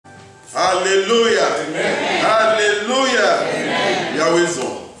Hallelujah. Amen. Hallelujah. Amen. Yahweh's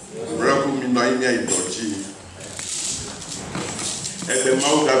on. Miracle me na inya idoji. Ebe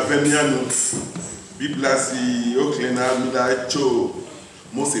mauga vemianu. Biblia si oklena mida cho.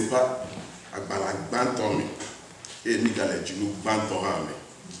 Mosepa agbala gbanton mi. E mi gale jinu gbanton ha mi.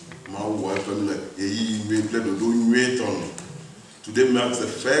 Ma wo efem le eyi nwe pledo do nwe ton. Today marks the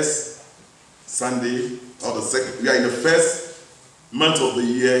first Sunday or the second. We are in the first month of the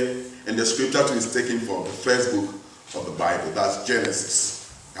year. And the scripture too is taken from the first book of the Bible. That's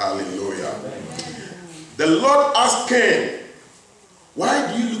Genesis. Hallelujah. Amen. The Lord asked Cain,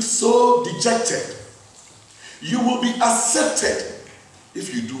 why do you look so dejected? You will be accepted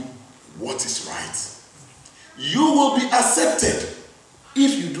if you do what is right. You will be accepted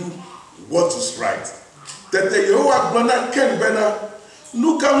if you do what is right. That the Yehovah Brana Ken Bena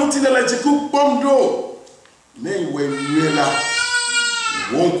Nuka Mutinela Chiku Bondo Nay Wenuela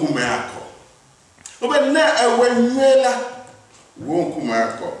Wonkumeako. Obe na ewenuela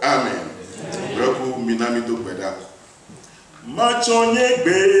Wonkumeako. Amen. Reku minami do beda.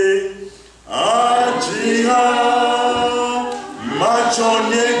 Machonyegbe ajiha.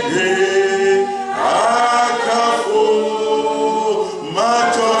 Machonyegbe akafo.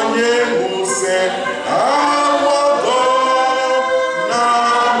 Machonyemuse awogo na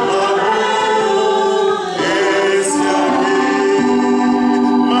mabu esiabe.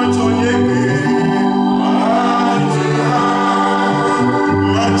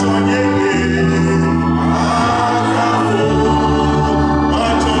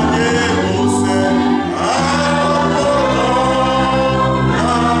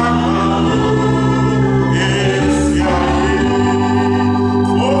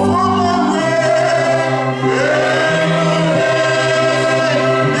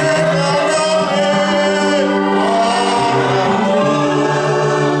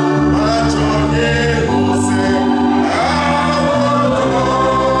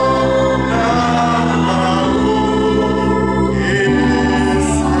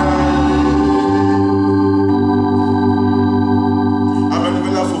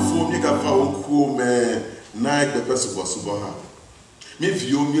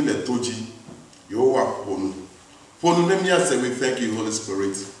 We thank you, Holy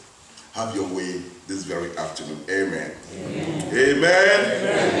Spirit. Have your way this very afternoon. Amen. Amen. Amen.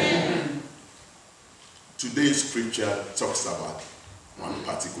 Amen. Today's scripture talks about one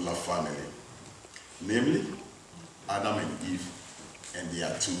particular family, namely Adam and Eve and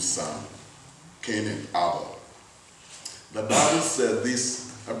their two sons, Cain and Abel. The Bible said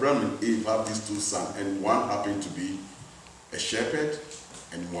this: Abraham and Eve have these two sons, and one happened to be a shepherd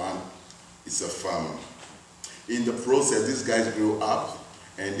and one is a farmer. In the process, these guys grew up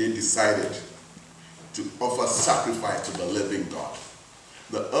and they decided to offer sacrifice to the living God.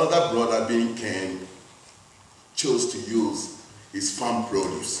 The other brother, being Cain, chose to use his farm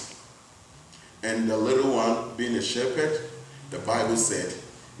produce. And the little one, being a shepherd, the Bible said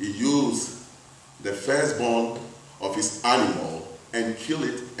he used the firstborn of his animal and killed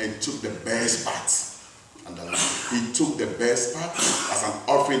it and took the best parts. And he took the best part as an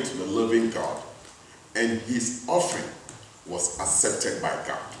offering to the living God. And his offering was accepted by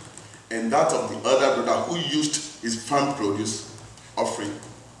God. And that of the other brother who used his farm produce offering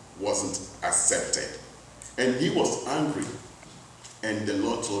wasn't accepted. And he was angry. And the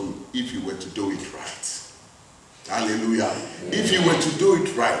Lord told him, if you were to do it right, hallelujah, if you were to do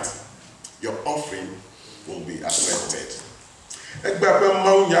it right, your offering will be accepted.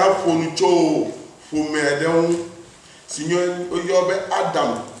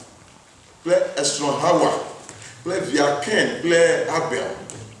 Adam play a strong Hawa, play via Ken, play Abel.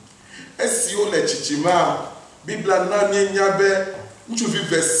 Esio le chichima, Bibla na nyabe, nchuvi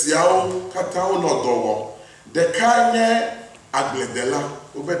vesiao, katao no dowo. Dekanye agledela,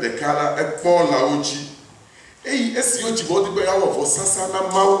 obe dekala ekpo la oji. Esio chibodi be yawo fo sasa na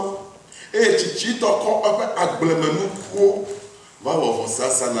mau. Chichi toko obe aglemenu ko, va wo fo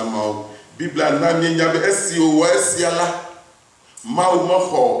sasa na mau. Bibla na nyabe esio wa esiala. Mau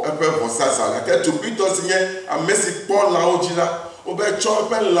mafo epe vosasa ake to bitos nye amesi Paul la ojila obe cho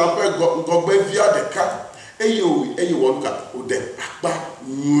epe lampe gogbe via de ka eyi wonka ode akpa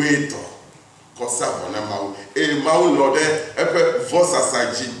nweto kosa bona mau mau lode epe vosasa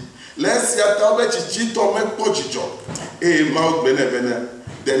ji lesia ta obe chichi to me pojijo mau bene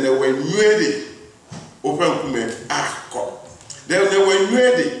then we nwede ope nkume akọ then we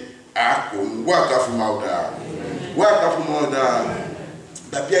nwede akọ waka fu mau da waka fu mau da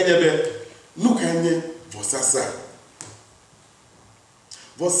da pianye be nukanye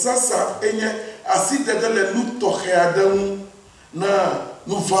vosasa enye asite dele nuto headam na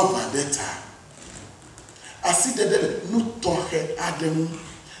nous va vadeta. Asi dede nous tohe adem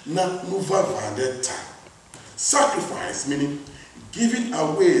na nous va vadeta. Sacrifice meaning giving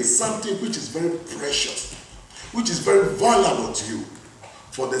away something which is very precious, which is very valuable to you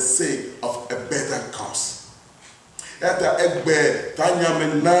for the sake of a better cause. Eta egbe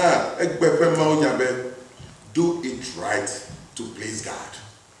tanyame na egbe pema onyabe. Do it right to please God.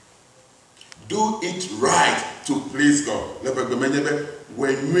 Do it right to please God. Lepegbe menyebe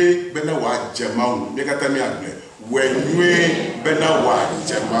wenwe bena wa jemau. Nekata mi agle. Wenwe bena wa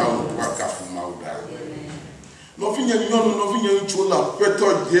jemau wakafu mauda. No finye nyono no finye nchola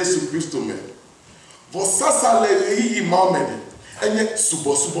peto Yesu Kristo me. Vo sasa le yi mamede. Enye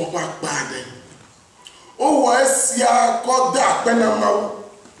subo pa pade. O wa esia ko da pena mau.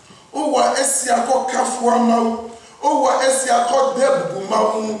 O wa esia ko kafua mau. O wa esia ko debugu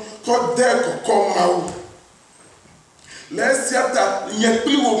mau. Ko de ko mau. Lesia ta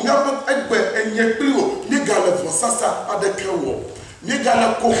nyepliwo nyabo egbe enyepliwo ni gale fo sasa adekewo. Ni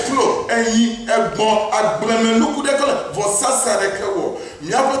gale koklo eyin egbon agblemenuku de kole fo sasa adekewo.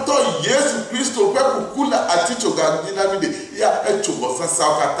 Miaboto Yesu Kristo pe kukula aticho ga dinamide ya echo fo sasa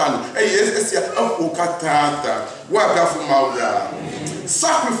okatanu. Esia okatanta. Wa ga fu mauda.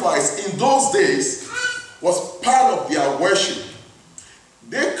 Sacrifice in those days was part of their worship.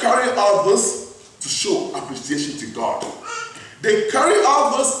 They carry out this to show appreciation to God. They carry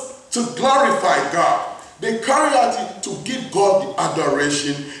out this to glorify God. They carry out it to give God the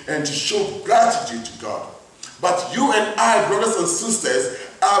adoration and to show gratitude to God. But you and I, brothers and sisters,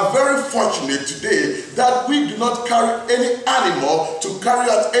 are very fortunate today that we do not carry any animal to carry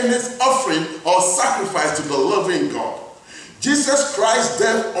out any offering or sacrifice to the living God. Jesus Christ's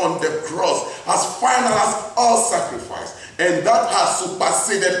death on the cross has finalized all sacrifice, and that has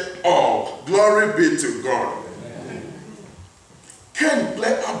superseded all. Glory be to God. Ken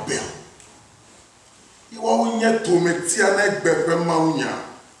play Abel.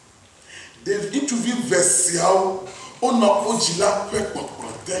 They've interviewed Vesiao, Ona Ojila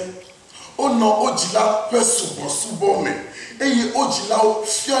Pepoprote, Ona Ojila Pesubo me. Eye ojila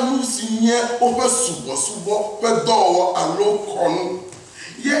fianu sinye ope subo pedo alo konu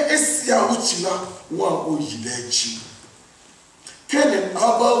ye esia uchila wa oyilechi. Cain and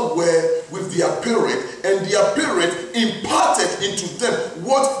Abel were with their parent, and their parent imparted into them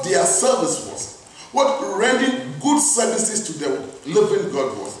what their service was, what rendering good services to the living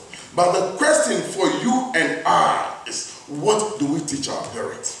God was. But the question for you and I is, what do we teach our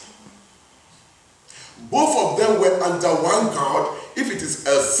parents? Both of them were under one God. If it is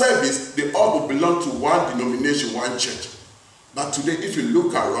a service, they all will belong to one denomination, one church. But today, if you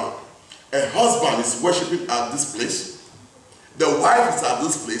look around, a husband is worshiping at this place, the wife is at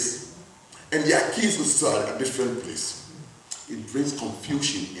this place, and their kids are still at a different place. It brings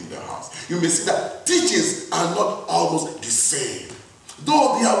confusion in the house. You may see that teachings are not almost the same,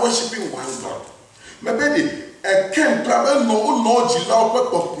 though they are worshiping one God. Maybe Ken Travel no jila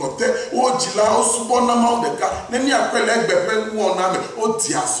o plote o jila o subo na ma de ka na mi akwele egbepe nwo na me o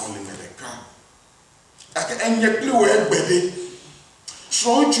di asole me de ka aka enye pli wo egbede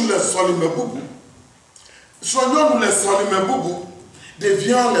so ju le sole me bubu so nyonu le sole me bubu de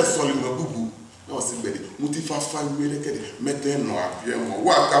vian le sole me bubu na o si gbede muti fa fa nwele ke de mete no apie mo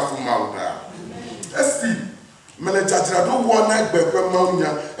wa ka fu ma oda esti me le jajira do wo na egbepe ma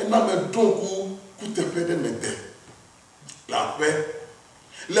unya e na me donku Kutepede mede la paix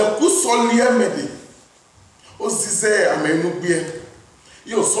le kusolie mede o zize amenu bie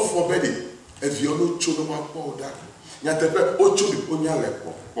yo sofo bede eviolo chono ma poda nya tepe o chodi onya le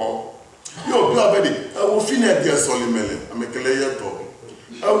popo yo bia bede e wo fine dia soli mele amekele ye to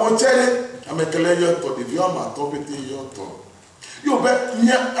e wo chere amekele ye to de via ma to bete ye to yo be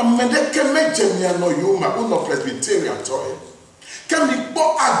nya amede kemeje nya no yo ma o no Presbyterian to Kemi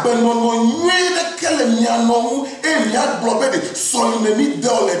bo agbenono nyede kele miano e mia blobe de solimeni de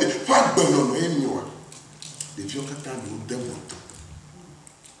olede fa agbenono e miwa. The Vyokata no demoto.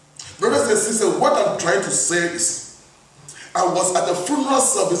 Brothers and sisters, what I'm trying to say is, I was at a funeral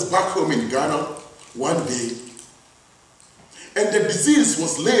service back home in Ghana one day, and the disease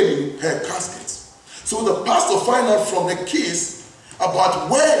was laid in her casket. So the pastor found out from the kids about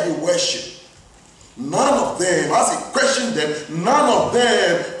where they worship. None of them, as he questioned them, none of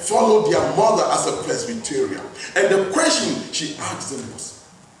them followed their mother as a Presbyterian. And the question she asked them was,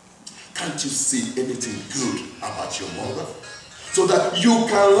 can't you see anything good about your mother? So that you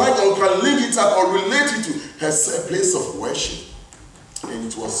can like or can link it up or relate it to her place of worship. And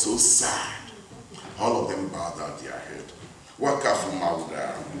it was so sad. All of them bowed down their head. Wakafu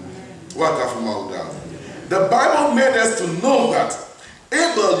Mauda. Wakafu Mauda. The Bible made us to know that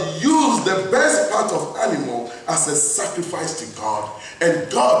Abel used the best part of animal as a sacrifice to God,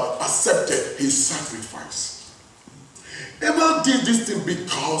 and God accepted his sacrifice. Abel did this thing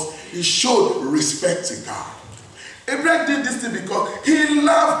because he showed respect to God. Abel did this thing because he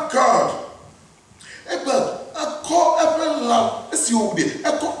loved God. Abel, Abel love. Esi obi,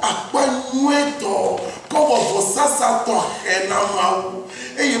 eko akpanweto, kowo vosasa to henamawu.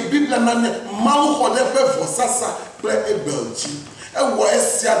 Eye Biblia nane mawu hode pe vosasa ple Abel ji. Ewo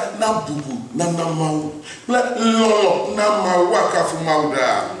esia na bubu na namawu. Ple lolo na mawu akafu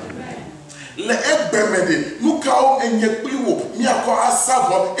mawda. Le egbemede nukao enyekpliwo mi akọ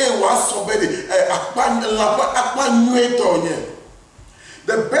asabo ewa asobede akpanweto nye.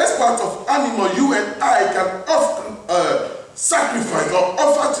 The best part of animal you and I can often sacrifice or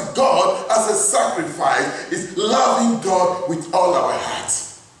offer to God as a sacrifice is loving God with all our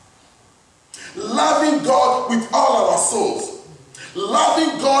hearts. Loving God with all our souls.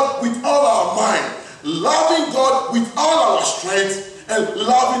 Loving God with all our mind. Loving God with all our strength. And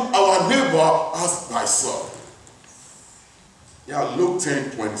loving our neighbor as thyself. Yeah, Luke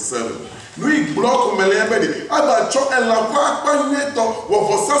 10:27. Lui bloco melebedi aba cho ela kwa akpaneto wo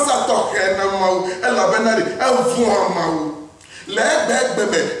vosasa to hena mau ela benari evu mau le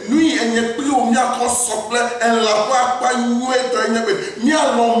begbebe lui enye pli o mi akosople ela kwa akpaneto enye be mi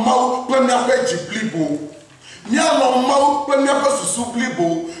alo mau ple mi apeji blibo mi alo mau ple mi apesusu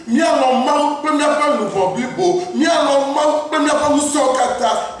blibo mi alo mau ple mi apelubo blibo mi alo mau ple mi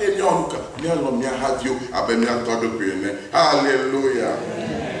apemusokata emi onuka mi alo mi ahadio abemi atodo kwene. Hallelujah.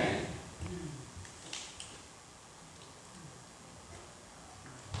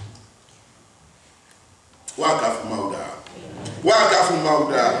 Waka from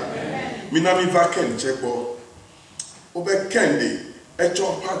Mauda. Minami vaken cheko. Obe kende.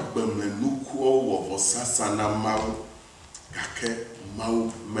 Echo pak bemle nukuo wo vosasa na mau. Kake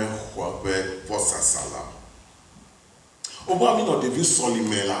mau me hwabe vosasala. Oba mi no devi soli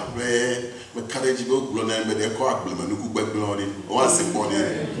mela be me kareji be glona me de ko agbele nuku gbe glori. O wa se poni.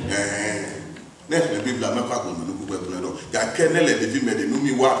 Nef le Bible me ko agbele nuku gbe glori. Kake ne le devi me de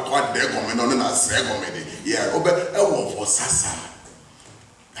numi wa to de gome no na se gome de. Yeah, obe ewo vosasa.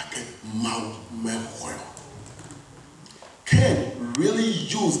 Kake mau me hwa. Cain really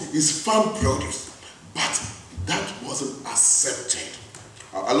used his farm produce, but that wasn't accepted.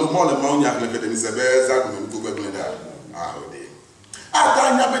 Alo mo le mau nya le de se be za ko nuku gbe glori da. Ode.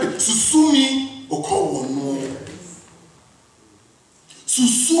 Adanya be susumi okowo no.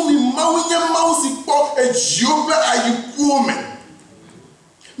 Susumi mawunya mawusi po ejiobe ayikuome.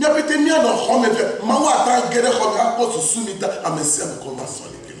 Nya pete mi ado home fe mawu ata gere home apo susumi ta amesi am ko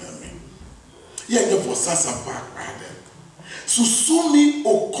masoli kelame. Ye nye vosasa pa ade. Susumi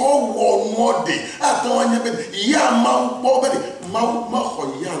okowo no de. Atawanya be ya mawu po be mawu ma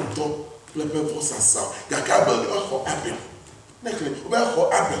ho ya ndo. Plebe vosasa. Yakabel ho abel. Nekle obe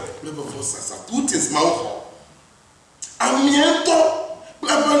ho abel plebe vosasa. Two things mawu. Amiento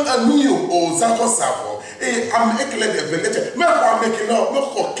plebe anunyo o zako savo. Am ekle de velete. Me ko amekele me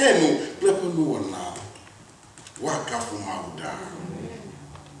ko kenu plebe no wona. Waka fu mauda.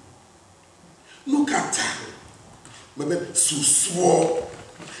 Nukata. Mebe susuo.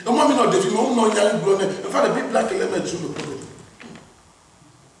 E mo mi no defi mo no nya glone. In fact the Bible like element to the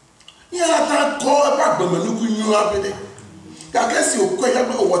yeah, that call back the Manuku new abede. I guess you quite have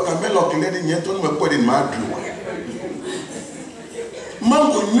a watermelon lady yet on my put in my dream.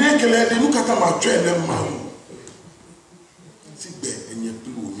 Mango make a lady look at my train and man. Sit there and you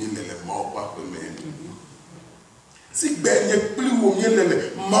blew me in the mouth up a man. Sit there and you blew me in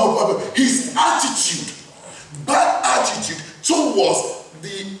the mouth up. His attitude, bad attitude towards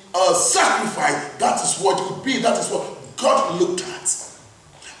the sacrifice, that is what it would be, that is what God looked at.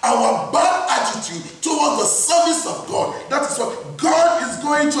 Our bad attitude towards the service of God, that is what God is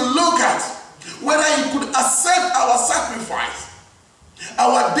going to look at. Whether He could accept our sacrifice.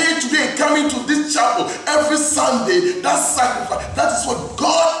 Our day-to-day coming to this chapel every Sunday, that sacrifice, that is what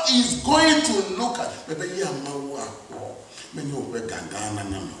God is going to look at.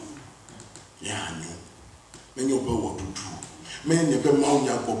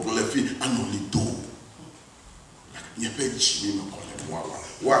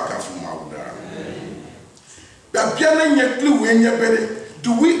 Waka from Mauda.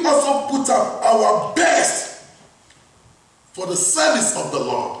 Do we also put up our best for the service of the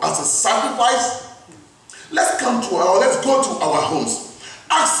Lord as a sacrifice? Let's go to our homes.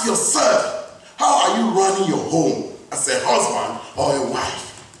 Ask yourself, how are you running your home as a husband or a wife?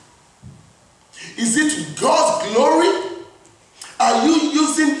 Is it to God's glory? Are you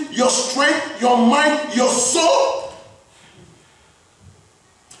using your strength, your mind, your soul?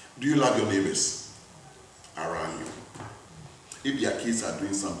 Do you love your neighbors around you? If their kids are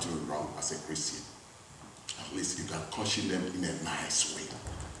doing something wrong as a Christian, at least you can caution them in a nice way.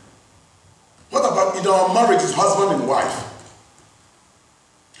 What about in our marriages, husband and wife?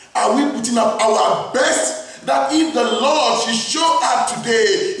 Are we putting up our best that if the Lord should show up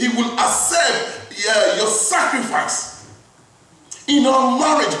today, he will accept your sacrifice? In our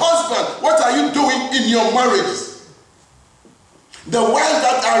marriage, husband, what are you doing in your marriage? The wives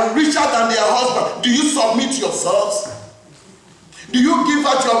that are richer than their husband, do you submit yourselves? Do you give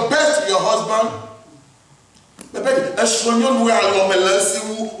out your best to your husband? Hallelujah.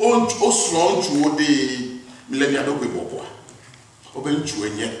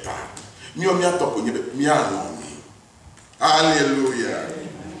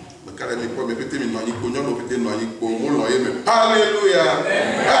 Hallelujah.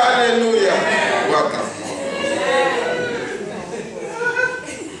 Hallelujah. Welcome.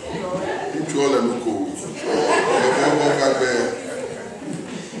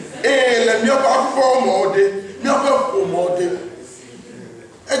 Let me have four more day. Me have 4 more day.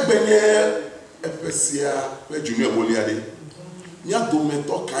 Egbenye efesia we junior boliade. Nya do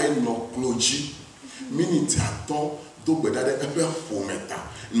meto kai no cloji. Minute aton do gbedade efe 4 meter.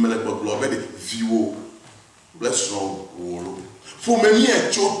 Nmele gbogbo be de viwo. Bless you wolo. For me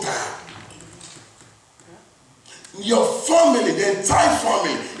e chota. Your family, the entire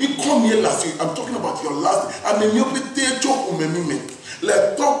family, it come here last week. I'm talking about your last. I mean, you put the joke on me.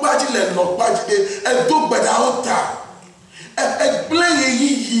 Let talk baji, let not baji. And do better out there.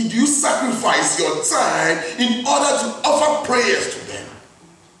 Explain do you sacrifice your time in order to offer prayers to them?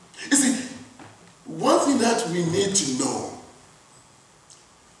 You see, one thing that we need to know,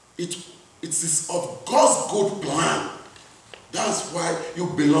 it is of God's good plan. That's why you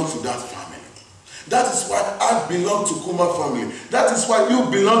belong to that family. That is why I belong to Kuma family. That is why you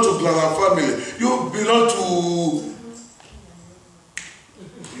belong to Glana family. You belong to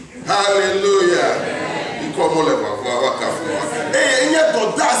Hallelujah. You come all over. Hey, you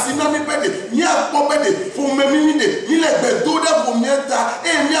got that. See, no me pede. You have pede. For me, you let me do that for me.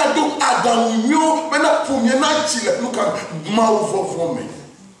 Hey, me I do Adam. You, but not for me. Not chile. Look at mouth for me.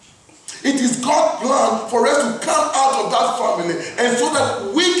 It is God's plan for us to come out of that family and so that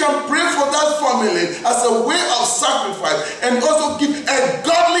we can pray for that family as a way of sacrifice and also give a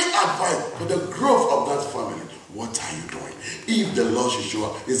godly advice for the growth of that family. What are you doing? If the Lord should show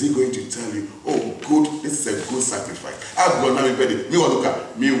up, is he going to tell you, oh, good, this is a good sacrifice? I'm going to be me look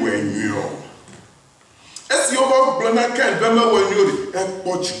at me when you are. As you are going to remember when you are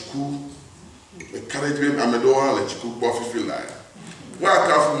a carriage, I'm a door, let you cook coffee life.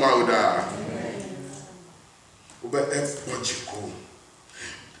 Welcome from Mauda. Oba Epojiko.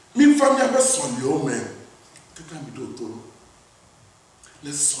 Me family have son yo men. Kaka mi do to.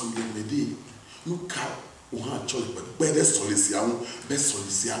 Let's son yo me di. No ka o ha church but better solisia won be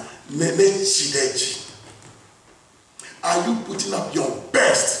solisia ne chideji. Are you putting up your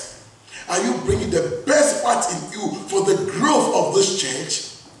best? Are you bringing the best part in you for the growth of this church?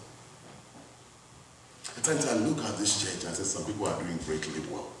 At times I look at this church and say some people are doing greatly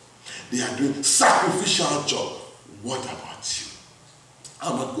well. They are doing sacrificial job. What about you?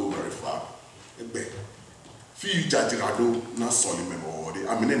 I'll not go very far. Today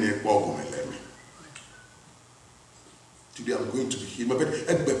I'm going to be here.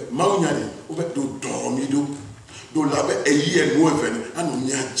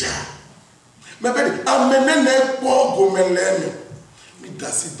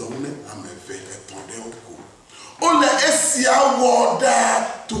 Ole esia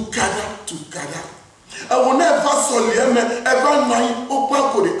woda to kada. I will never solve ever nine open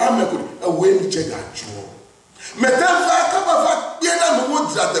kodi amekodi a way ni chega chuo. Metanfa kaba yena me wo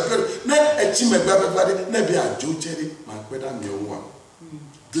dra the na echi megbabade na be ajo cheri makweda me owa.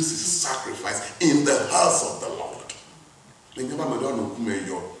 This is sacrifice in the house of the Lord. Ngaba me don okume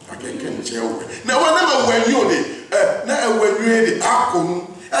yo akeke chewe. Na whenever when you dey na when you dey akonu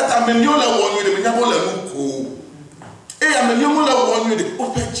eta me nyo la won you dey me nyabo la nuko. Eh, I'm a young one with the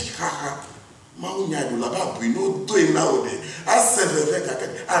open chicaha. Maunya do laba, we know doing nowadays. I said the Vecca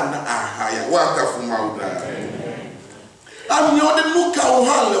and Ahaya, Waka from Mauda. I'm not the Muka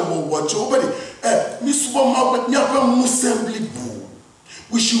Hala watch over it. Miss Woma, Nyapa Musembly Boo.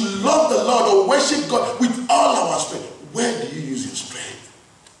 We should love the Lord or worship God with all our strength. Where do you use your strength?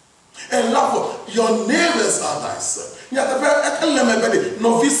 And love your neighbors are thyself. Yet,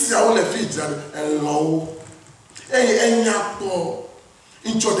 novice, I will feed and low. Hey, enyapo.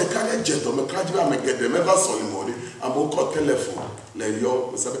 Incho de kare jeto me kajiba me get them ever so imodi. Amo ko telephone le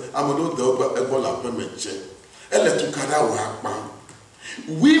yo sabe amodo de ebola pe me che. Ele tu kada wa pa.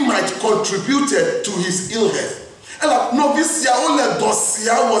 we might contribute to his ill health. Ela novisia ole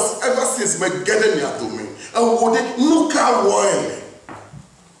dosia was ever since me gede mi atome. E wode nuka woele.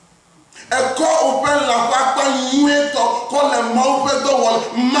 E ko open la papa nweto ko le maupedo wol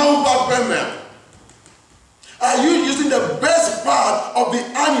maupa peme. Are you using the best part of the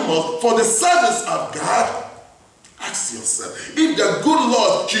animals for the service of God? Ask yourself, if the good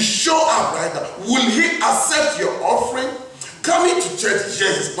Lord should show up right now, will he accept your offering? Coming to church,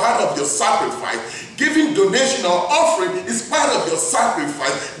 yes, is part of your sacrifice. Giving donation or offering is part of your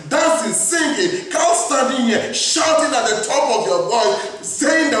sacrifice. Dancing, singing, Karl standing here, shouting at the top of your voice,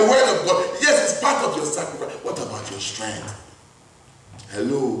 saying the word of God, yes, it's part of your sacrifice. What about your strength?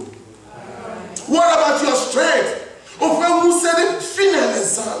 Hello? What about your strength?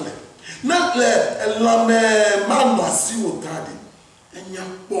 Not le lame manasi otadi. Enya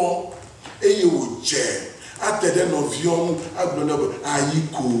po eye oje. Atede no viom agbono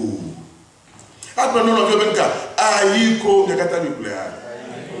ayiko. Agbono no viom nka ayiko ngakata mi play.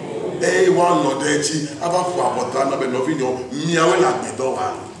 Eh one no dechi abafu abota na be no vinyo miawe la gbedo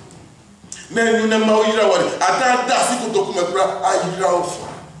wa. Na enu na ma oyira wale atada si ko dokumekura ayira ofa.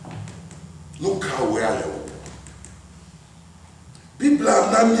 No ka we ale. Bibla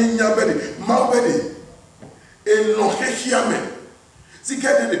na mienya bede ma bede eno hehiame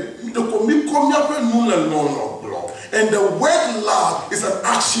sikede ndoko mi komia pe nu na no blo, and the word love is an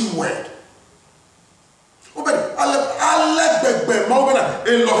action word. Obede ale gbegbe ma obede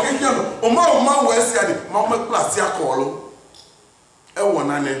eno hehiame o ma we sia de ma me place akolo e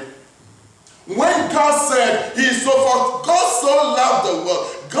wonane. When God said he so for God so loved the world,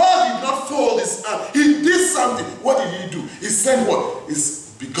 God did not fold his hand. He did something. What did he do? He sent what?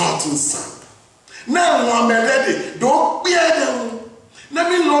 His begotten son. Now I'm ready. Don't be them. Let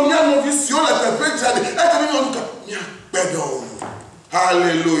me know no vision at the picture.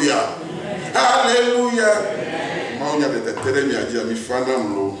 Hallelujah. Hallelujah. Maunya de teremi adia mi fana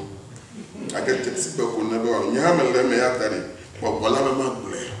mlo. Agete sipe ko na be wa nyamele me atari. Bobola me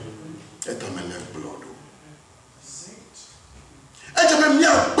magble. Etamele blood.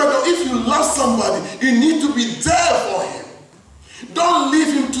 If you love somebody, you need to be there for him. Don't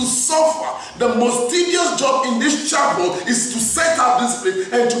leave him to suffer. The most tedious job in this chapel is to set up this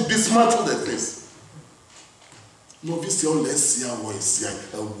place and to dismantle the things. No, this is let's see how I see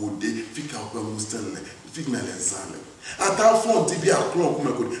a wood, figure out where Muslim, figure Alexander. At that phone, TV, a clock,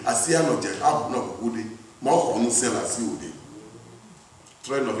 my good, I see no jet, up no woody, more on sell as you would.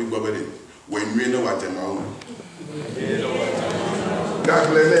 Try not to go when we know what I'm on. God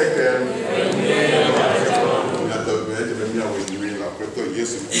bless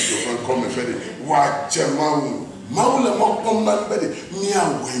Yesu Kristo come fede wa jemawu mawule mo man bede mi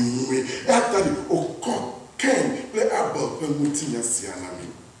awenwe after the okon ken play about pe mutinya siana mi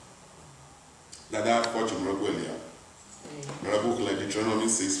dada fortune regular na book like Deuteronomy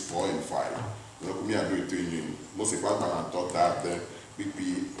 6:4 and 5 na ko mi ado eto yin mo se pa na talk that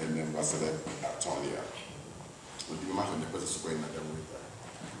pipi and ambassador Atolia o di ma ne pese so na da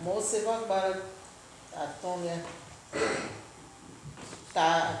mo se va para Atolia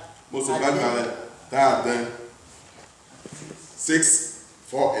Most of that 6,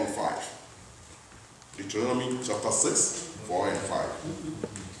 4 and 5. Deuteronomy chapter 6, 4 and 5.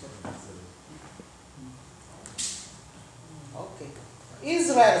 Okay.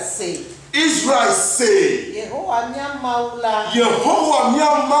 Israel say. Yehovah Maula.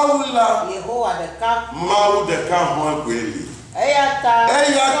 Yehovah deka. Mau deka ho kweli. Eyata.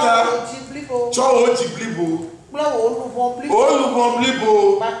 Cho ojiblibo. Olublibo.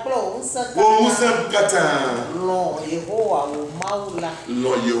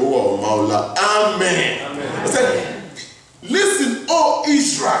 Lo Yehovah Maula. Amen. I said, listen, O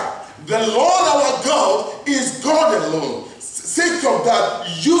Israel, the Lord our God is God alone. Think of that.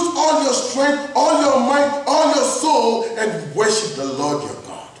 Use all your strength, all your mind, all your soul, and worship the Lord your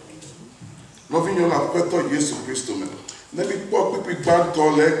God. Loving you like better Jesus Christ. Let me put people back to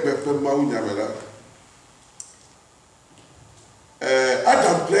leg better Maunyamela.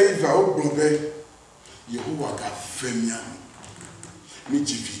 Adam play va o brobe Yehovah ga femiam mi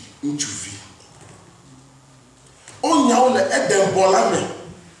jivi nchuvi onya o le eden bola me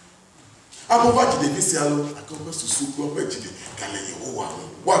abova jide bisialo akoba susu ko ba jide kale Yehovah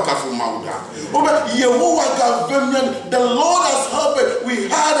wa ka fu mauda o ba Yehovah ga femiam. The Lord has helped. We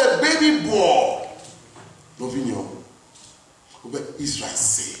had a baby boy lovinyo o ba Israel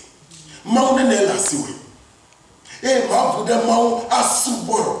say maune ne la siwe. You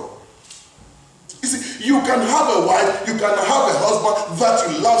see, you can have a wife, you can have a husband that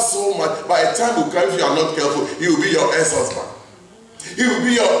you love so much. By the time you come, if you are not careful, he will be your ex-husband. He will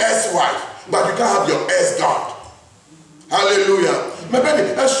be your ex-wife, but you can't have your ex-God. Hallelujah.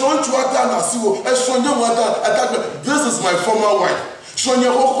 This is my former wife.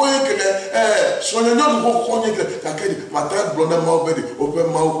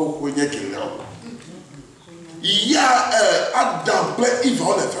 Adam play Eve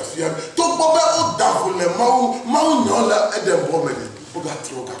on the first year. To Boba o Davule Mau Nola at the moment. Oga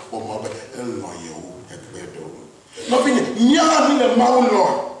Troga for Mother and Lawyer at Bedo. Nothing, Nya Mille Mau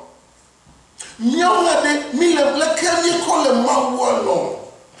Lord. Nya de Mille Black, can you call a Mau Law?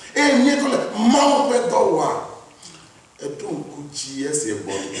 Eh, Nicola Mau Bedowa. A don't could cheers a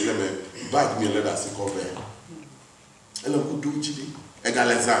body element, bag me let us cover. And I could do Chidi, a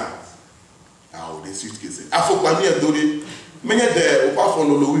Galazan. Ah, the suitcase. I forgot me a dory. Many there, apart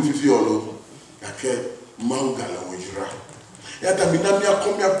from Louis Fifiolo, Ake Mangala Wajra. Yata Minamia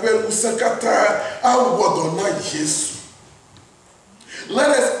Comia Pel Usakata, our Wadona Jesus. Let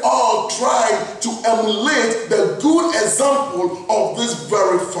us all try to emulate the good example of this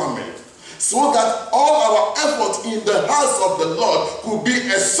very family, so that all our efforts in the house of the Lord could be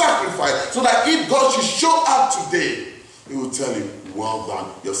a sacrifice, so that if God should show up today, He will tell you, well done,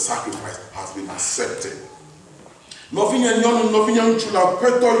 your sacrifice has been accepted. Novinya nyono novinya nchula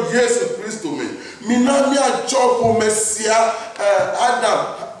peto Yesu Kristo me. Minamia choko Messia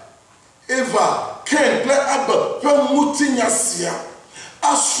Adam Eva Ken ple Abel pe mutinya sia.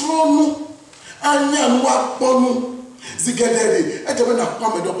 Asronu anya nwa ponu zigedede ejebe na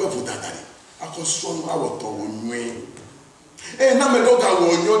kwa medo pe vudadari. Akosronu awoto wonwe. Na medo ga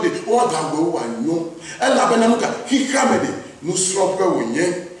wonyo de o ga gbe wa nyo. Na be na muka hikamede nu srope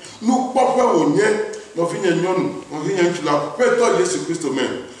wonye nu pope wonye. Novinya nyonu, novinya nchula, peto Yesu Kristo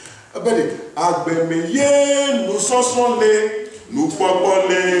men. Abede, agbemeye, nu sosonle, nu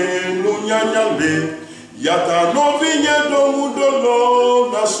popole, nu nyanyale. Yata novinya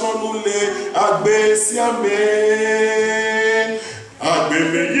domudolo, nasonule, agbesiame.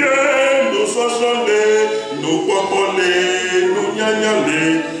 Agbemeye, nu sosonle, nu popole, nu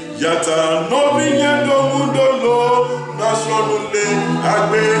nyanyale. Yata novinya domudolo, nasonule,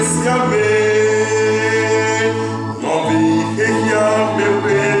 agbesiame. Heya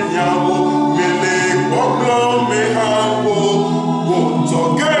mewe nyawo mele boglo mehawo wo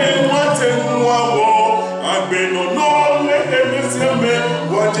toge wate nwawo agbeno no le emesiame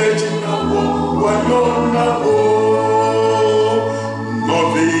wajeji nawo wanyo nawo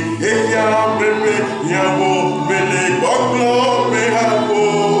novi heya mewe nyawo mele boglo mehawo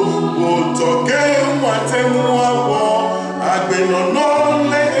wo toge wate nwawo agbeno no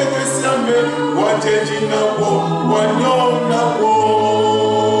le emesiame wajeji nawo wanyo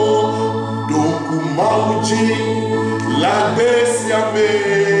la besiame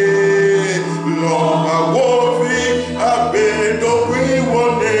lo awofi abedo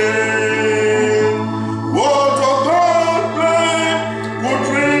wiwone what a God play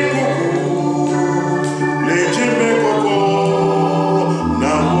kutri kuku lejime koko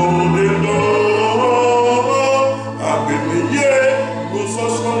na modelo abemeye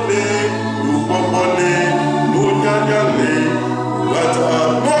usosole upopole nunyanyale lata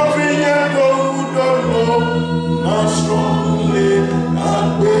mofiye strongly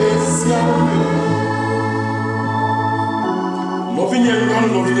Novinya non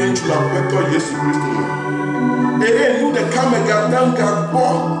novinya nchula peto Yesu Kristo. Nu de kamega danga bo.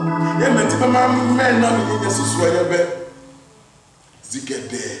 Ye mentipe ma men na mi Yesu so ye be.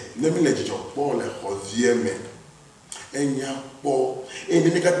 Zikede, ne mi le jijo po le hovie me. Enya po,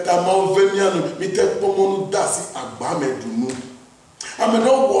 eni mi kata ma ovenia no mi te po mo dasi agba medunu.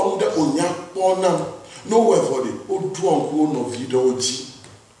 Amedo wo nde onya po na. Nowhere for the old drunk one of you don't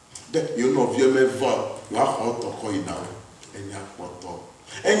that you know, you may vote, you are hot or coin down, and you are hot,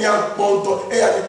 and you are